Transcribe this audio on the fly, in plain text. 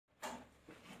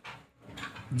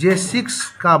J6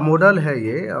 का model है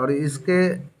ये, और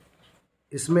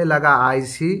इसमें लगा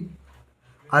आईसी,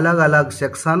 अलग अलग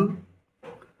सेक्शन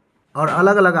और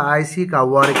अलग अलग आईसी का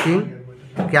वर्किंग,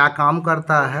 क्या काम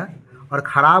करता है और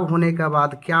ख़राब होने के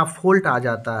बाद क्या फॉल्ट आ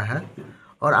जाता है,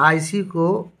 और आईसी को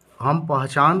हम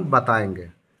पहचान बताएंगे।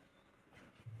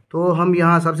 तो हम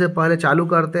यहाँ सबसे पहले चालू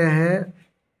करते हैं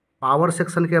पावर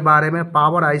सेक्शन के बारे में।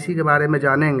 पावर आईसी के बारे में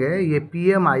जानेंगे। ये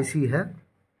पीएम आईसी है।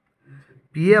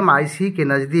 पीएम आईसी के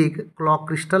नज़दीक क्लॉक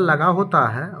क्रिस्टल लगा होता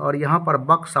है और यहाँ पर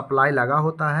बक सप्लाई लगा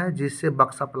होता है, जिससे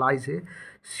बक सप्लाई से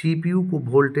सीपीयू को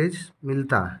वोल्टेज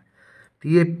मिलता है। तो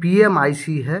ये पीएम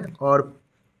आईसी है। और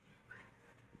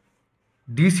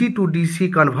DC to DC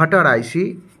converter IC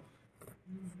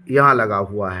यहाँ लगा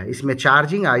हुआ है। इसमें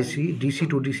charging IC, DC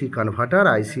to DC converter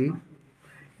IC,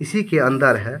 इसी के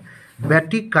अंदर है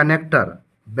बैटरी कनेक्टर।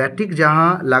 बैटरी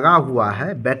जहाँ लगा हुआ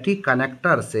है, बैटरी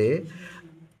कनेक्टर से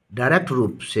डायरेक्ट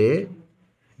रूप से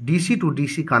डीसी टू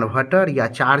डीसी कन्वर्टर या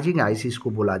चार्जिंग आईसी इसको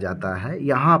बोला जाता है।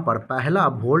 यहाँ पर पहला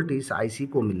वोल्ट इस आईसी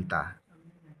को मिलता है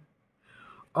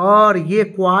और ये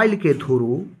कॉइल के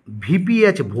थ्रू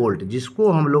वीपीएच वोल्ट,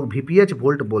 जिसको हम लोग वीपीएच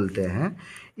वोल्ट बोलते हैं,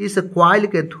 इस कॉइल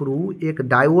के थ्रू एक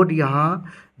डायोड,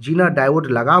 यहाँ जीना डायोड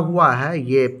लगा हुआ है,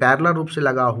 ये पैरेलल रूप से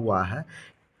लगा हुआ है,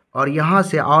 और यहाँ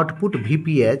से आउटपुट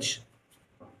वीपीएच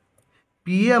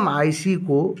पीएमआईसी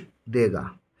को देगा।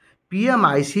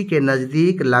 पीएमआईसी के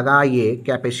नज़दीक लगा ये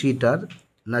कैपेसिटर,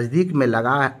 नज़दीक में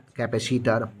लगा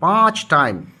capacitor 5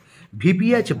 time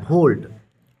VPH volt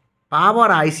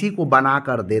power IC को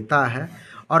बनाकर देता है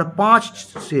और 5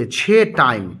 से 6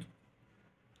 टाइम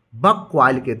बक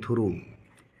कॉइल के थ्रू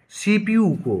सीपीयू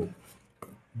को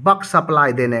बक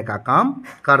सप्लाई देने का काम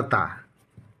करता है।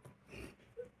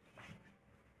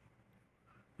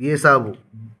 ये सब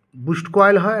बूस्ट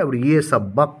कॉइल है और ये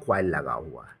सब बक कॉइल लगा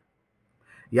हुआ है।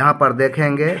 यहाँ पर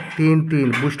देखेंगे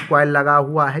 3 बूस्ट कॉइल लगा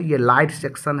हुआ है। ये लाइट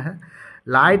सेक्शन है।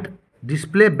 लाइट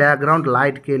डिस्प्ले बैकग्राउंड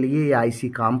लाइट के लिए ये आईसी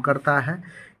काम करता है।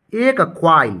 एक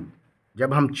कॉइल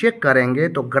जब हम चेक करेंगे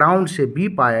तो ग्राउंड से बी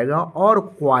पाएगा, और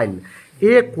कॉइल,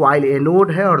 एक कॉइल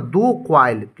एनोड है और 2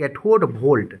 coil cathode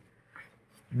volt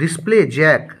display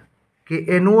Jack के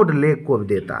एनोड लेग को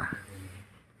देता है,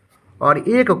 और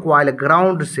एक कॉइल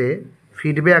ग्राउंड से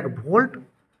फीडबैक वोल्ट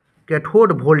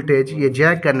कैथोड वोल्टेज ये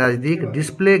जैक के नज़दीक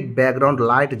डिस्प्ले बैकग्राउंड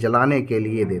लाइट जलाने के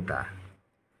लिए देता है।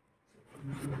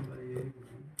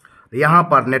 यहाँ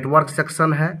पर नेटवर्क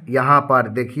सेक्शन है। यहाँ पर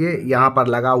देखिए, यहाँ पर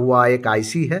लगा हुआ एक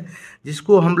आईसी है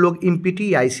जिसको हम लोग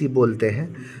एमपीटी आईसी बोलते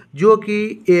हैं, जो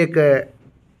कि एक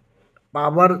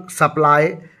पावर सप्लाई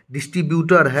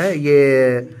डिस्ट्रीब्यूटर है।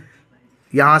 ये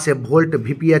यहाँ से वोल्ट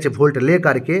वीपीएच वोल्ट ले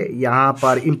करके यहाँ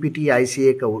पर एमपीटी आईसी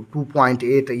एक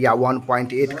 2.8 या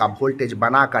 1.8 का वोल्टेज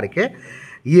बना करके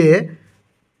ये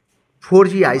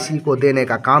 4G आईसी को देने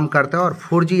का काम करता है, और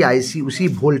 4G आईसी उसी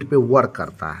वोल्ट पे वर्क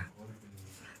करता है।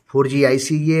 4G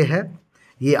आईसी ये है,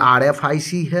 ये RF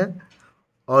आईसी है,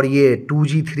 और ये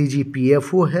 2G 3G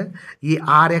PFO है, ये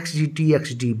RXG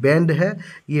TXD बैंड है।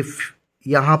 ये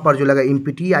यहाँ पर जो लगा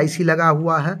एमपीटी आईसी लगा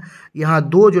हुआ है। यहाँ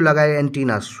 2 जो लगा है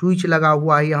एंटीना स्विच लगा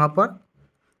हुआ है। यहाँ पर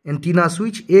एंटीना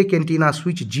स्विच, एक antenna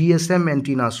switch GSM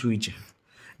antenna switch है।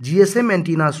 जीएसएम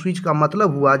एंटीना स्विच का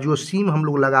मतलब हुआ जो सिम हम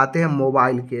लोग लगाते हैं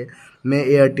मोबाइल के में,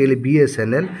 एयरटेल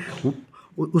बीएसएनएल,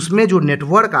 उसमें जो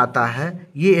नेटवर्क आता है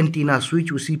ये एंटीना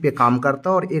स्विच उसी पे काम करता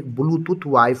है, और एक ब्लूटूथ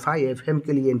वाईफाई एफएम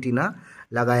के लिए एंटीना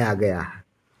लगाया गया है।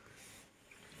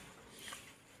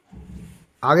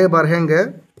 आगे बढ़ेंगे,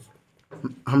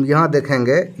 हम यहाँ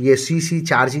देखेंगे ये सीसी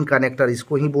चार्जिंग कनेक्टर,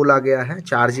 इसको ही बोला गया है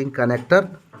चार्जिंग कनेक्टर,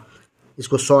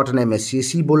 इसको शॉर्ट नेम में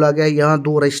सीसी बोला गया है। यहाँ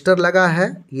 2 रजिस्टर लगा है।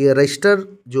 ये रजिस्टर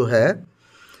जो है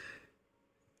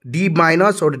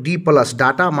D- और D+,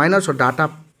 डाटा माइनस और डाटा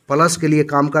प्लस के लिए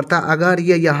काम करता है। अगर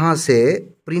ये यहाँ से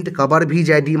प्रिंट कवर भी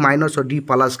जाए D- और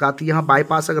D+ का, तो यहाँ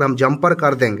बाईपास अगर हम जंपर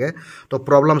कर देंगे तो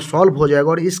प्रॉब्लम सॉल्व हो जाएगा,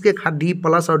 और इसके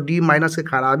D+ और D- के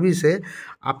खराबी से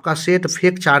आपका सेट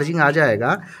फेक चार्जिंग आ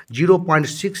जाएगा,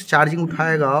 0.6 चार्जिंग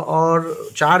उठाएगा और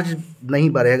चार्ज नहीं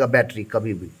बढ़ेगा बैटरी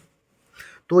कभी भी।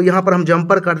 तो यहाँ पर हम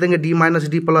जंपर कर देंगे D-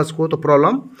 D+ को, तो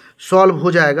प्रॉब्लम सॉल्व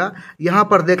हो जाएगा। यहाँ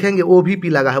पर देखेंगे OVP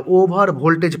लगा है, ओवर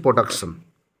वोल्टेज प्रोडक्शन।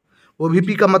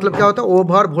 OVP का मतलब क्या होता है?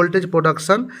 Over voltage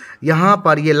production. यहाँ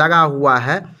पर ये लगा हुआ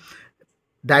है,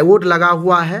 डायोड लगा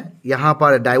हुआ है। यहाँ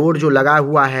पर डायोड जो लगा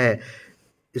हुआ है,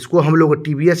 इसको हम लोग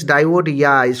TBS डायोड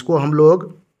या इसको हम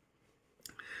लोग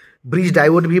ब्रिज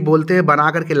डायोड भी बोलते हैं, बना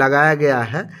करके लगाया गया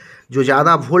है। जो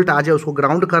ज़्यादा वोल्ट आ जाए उसको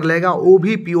ग्राउंड कर लेगा,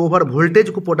 OVP ओवर वोल्टेज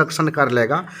को प्रोडक्शन कर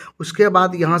लेगा। उसके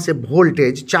बाद यहाँ से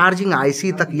वोल्टेज चार्जिंग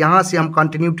आईसी तक, यहाँ से हम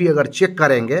कंटिन्यूटी अगर चेक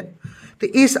करेंगे तो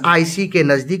इस आईसी के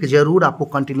नज़दीक ज़रूर आपको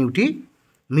कंटिन्यूटी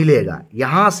मिलेगा।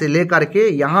 यहाँ से लेकर के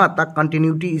यहाँ तक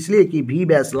कंटिन्यूटी, इसलिए कि भी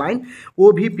बेस लाइन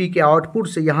ओ भी पी के आउटपुट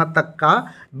से यहाँ तक का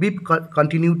भी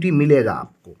कंटिन्यूटी मिलेगा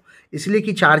आपको, इसलिए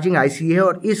कि चार्जिंग आईसी है।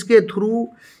 और इसके थ्रू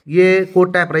ये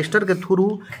कोड टाइप रजिस्टर के थ्रू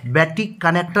बैटरी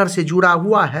कनेक्टर से जुड़ा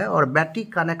हुआ है, और बैटरी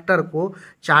कनेक्टर को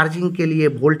चार्जिंग के लिए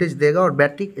वोल्टेज देगा और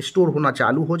बैटरी स्टोर होना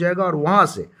चालू हो जाएगा, और वहाँ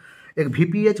से एक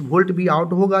वीपीएच वोल्ट भी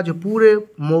आउट होगा जो पूरे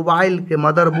मोबाइल के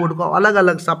मदरबोर्ड को अलग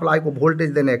अलग सप्लाई को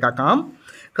वोल्टेज देने का काम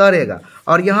करेगा।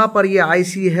 और यहाँ पर ये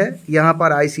आईसी है, यहाँ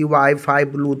पर आईसी वाईफाई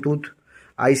ब्लूटूथ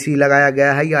आईसी लगाया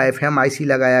गया है या एफएम आईसी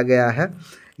लगाया गया है।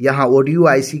 यहाँ ऑडियो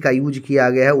आईसी का यूज किया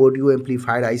गया है, ऑडियो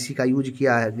एम्पलीफायर आईसी का यूज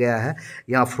किया गया है।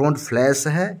 यहाँ फ्रंट फ्लैश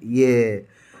है, ये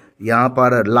यहाँ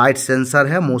पर लाइट सेंसर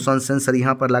है, मोशन सेंसर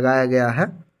यहाँ पर लगाया गया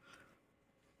है।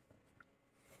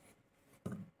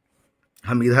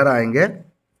 हम इधर आएंगे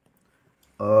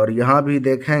और यहाँ भी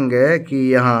देखेंगे कि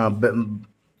यहाँ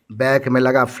बैक में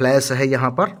लगा फ्लैश है,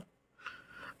 यहाँ पर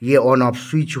ये ऑन ऑफ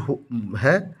स्विच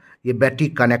है, ये बैटरी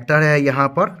कनेक्टर है, यहाँ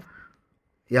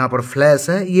पर फ्लैश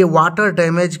है। ये वाटर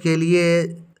डैमेज के लिए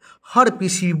हर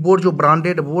पीसी बोर्ड जो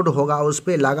ब्रांडेड बोर्ड होगा उस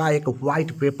पर लगा एक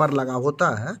वाइट पेपर लगा होता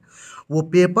है। वो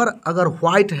पेपर अगर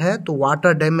वाइट है तो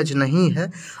वाटर डैमेज नहीं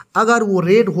है, अगर वो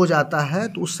रेड हो जाता है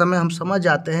तो उस समय हम समझ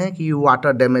जाते हैं कि ये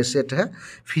वाटर डैमेज सेट है,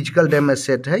 फिजिकल डैमेज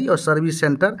सेट है। और सर्विस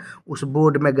सेंटर उस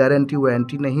बोर्ड में गारंटी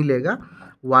वारंटी नहीं लेगा।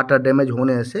 वाटर डैमेज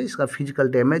होने से इसका फिजिकल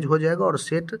डैमेज हो जाएगा और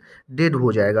सेट डेड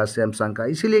हो जाएगा सैमसंग का।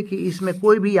 इसीलिए कि इसमें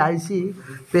कोई भी आईसी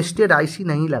पेस्टेड आईसी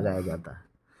नहीं लगाया जाता है,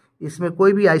 इसमें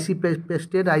कोई भी आईसी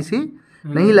पेस्टेड आईसी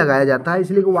नहीं लगाया जाता है,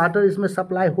 इसलिए कि वाटर इसमें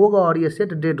सप्लाई होगा और ये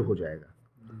सेट डेड हो जाएगा।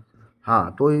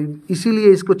 हाँ, तो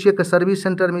इसीलिए इसको चेक सर्विस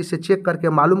सेंटर में इसे चेक करके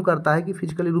मालूम करता है कि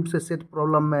फिजिकली रूप से सेट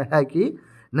प्रॉब्लम में है कि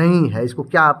नहीं है, इसको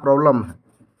क्या प्रॉब्लम है।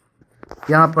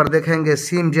 यहाँ पर देखेंगे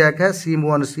सिम जैक है, सिम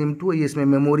 1 सिम 2, ये इसमें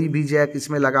मेमोरी भी जैक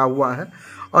इसमें लगा हुआ है।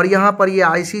 और यहाँ पर ये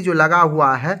आईसी जो लगा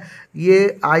हुआ है,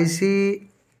 ये आईसी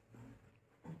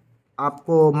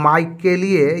आपको माइक के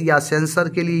लिए या सेंसर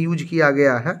के लिए यूज किया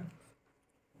गया है।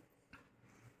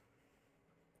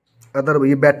 अदर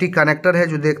ये बैटरी कनेक्टर है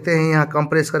जो देखते हैं यहाँ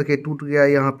कंप्रेस करके टूट गया,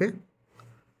 यहाँ पे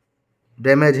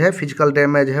डैमेज है, फिजिकल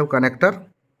डैमेज है वो कनेक्टर।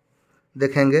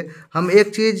 देखेंगे हम एक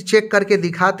चीज़ चेक करके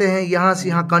दिखाते हैं, यहाँ से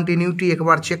यहाँ कंटिन्यूटी एक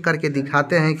बार चेक करके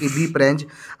दिखाते हैं कि वी रेंज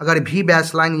अगर वी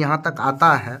बेस लाइन यहाँ तक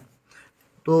आता है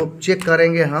तो चेक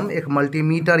करेंगे हम। एक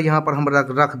मल्टीमीटर यहाँ पर हम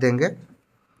रख देंगे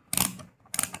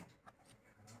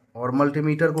और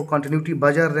मल्टीमीटर को कंटिन्यूटी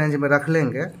बजर रेंज में रख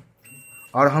लेंगे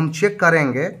और हम चेक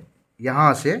करेंगे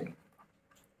यहाँ से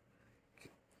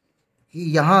कि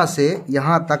यहाँ से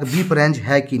यहाँ तक वीप रेंज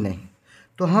है कि नहीं।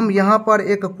 तो हम यहाँ पर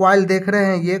एक कॉइल देख रहे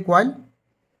हैं, ये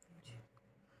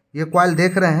कॉइल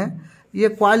देख रहे हैं। ये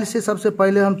कॉइल से सबसे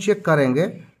पहले हम चेक करेंगे,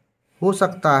 हो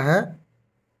सकता है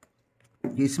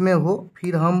कि इसमें हो,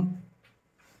 फिर हम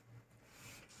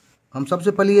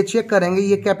सबसे पहले ये चेक करेंगे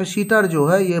ये कैपेसिटर जो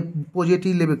है ये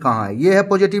पॉजिटिव लेवल कहाँ है। ये है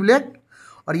पॉजिटिव लेग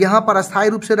और यहाँ पर अस्थायी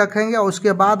रूप से रखेंगे और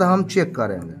उसके बाद हम चेक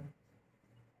करेंगे।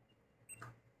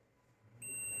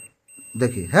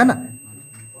 देखिए है ना,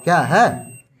 क्या है,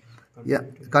 या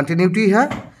कंटिन्यूटी है।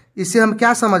 इससे हम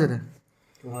क्या समझ रहे हैं,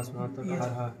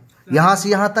 यहाँ से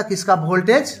यहाँ तक इसका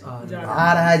वोल्टेज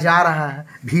आ रहा है जा रहा है।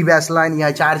 वी बेस लाइन या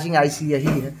चार्जिंग आईसी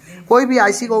यही है। कोई भी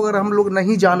आईसी को अगर हम लोग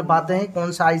नहीं जान पाते हैं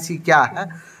कौन सा आईसी क्या है,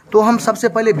 तो हम सबसे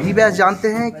पहले वी बेस जानते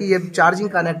हैं कि ये चार्जिंग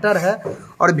कनेक्टर है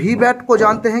और वी बैट को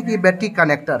जानते हैं कि ये बैटरी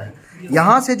कनेक्टर है।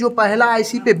 यहाँ से जो पहला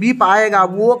आईसी पे बीप आएगा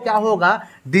वो क्या होगा,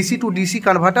 डीसी टू डीसी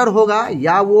कन्वर्टर होगा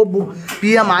या वो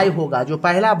पीएमआई होगा। जो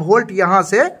पहला वोल्ट यहाँ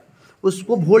से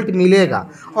उसको वोल्ट मिलेगा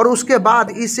और उसके बाद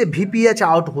इससे वीपीएच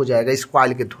आउट हो जाएगा इस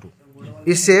कॉइल के थ्रू।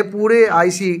 इससे पूरे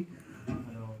आईसी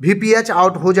वीपीएच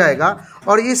आउट हो जाएगा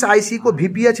और इस आईसी को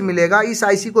वीपीएच मिलेगा, इस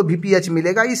आईसी को वीपीएच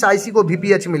मिलेगा, इस आईसी को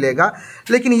वीपीएच मिलेगा।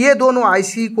 लेकिन ये दोनों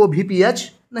आईसी को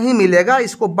वीपीएच नहीं मिलेगा,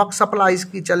 इसको बक सप्लाई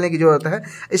इसकी चलने की ज़रूरत है।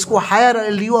 इसको हायर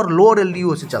एलडीओ और लोअर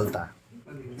एलडीओ से चलता है।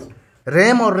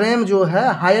 रैम और रैम जो है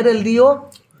हायर एलडीओ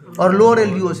और लोअर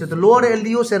एलडीओ से, तो लोअर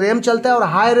एलडीओ से रैम चलता है और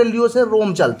हायर एलडीओ से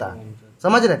रोम चलता है,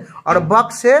 समझ रहे। और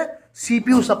बक से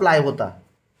सीपीयू सप्लाई होता है।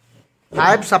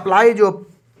 टाइप सप्लाई जो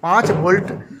 5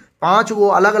 वोल्ट 5 वो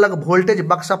अलग अलग वोल्टेज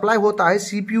बक सप्लाई होता है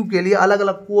सीपीयू के लिए, अलग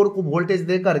अलग कोर को वोल्टेज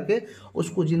दे करके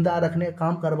उसको जिंदा रखने का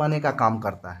काम करवाने का काम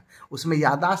करता है। उसमें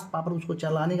यादाश्त पावर उसको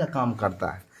चलाने का काम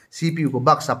करता है सीपीयू को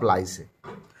बक सप्लाई से।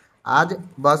 आज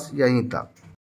बस यहीं तक।